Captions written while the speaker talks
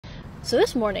So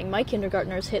this morning, my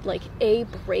kindergartners hit like a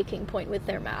breaking point with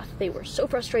their math. They were so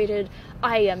frustrated.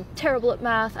 I am terrible at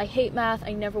math. I hate math.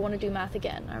 I never want to do math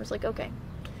again. I was like, okay,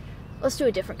 let's do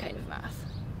a different kind of math.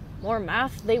 More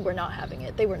math? They were not having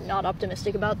it. They were not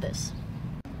optimistic about this.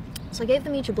 So I gave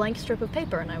them each a blank strip of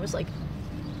paper, and I was like,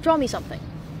 draw me something.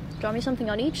 Draw me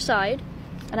something on each side,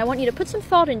 and I want you to put some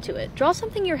thought into it. Draw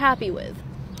something you're happy with.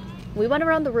 We went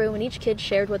around the room, and each kid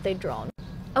shared what they'd drawn.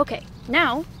 Okay,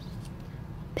 now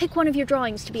pick one of your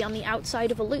drawings to be on the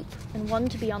outside of a loop, and one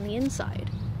to be on the inside.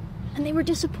 And they were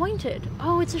disappointed.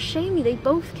 Oh, it's a shame they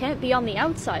both can't be on the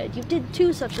outside. You did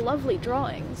two such lovely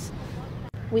drawings.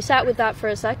 We sat with that for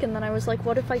a sec, and then I was like,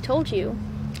 what if I told you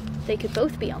they could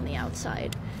both be on the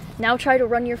outside? Now try to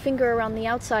run your finger around the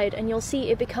outside, and you'll see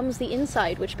it becomes the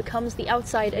inside, which becomes the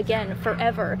outside again,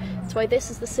 forever. That's why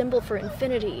this is the symbol for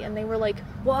infinity. And they were like,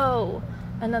 whoa.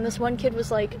 And then this one kid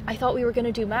was like, I thought we were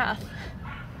gonna do math.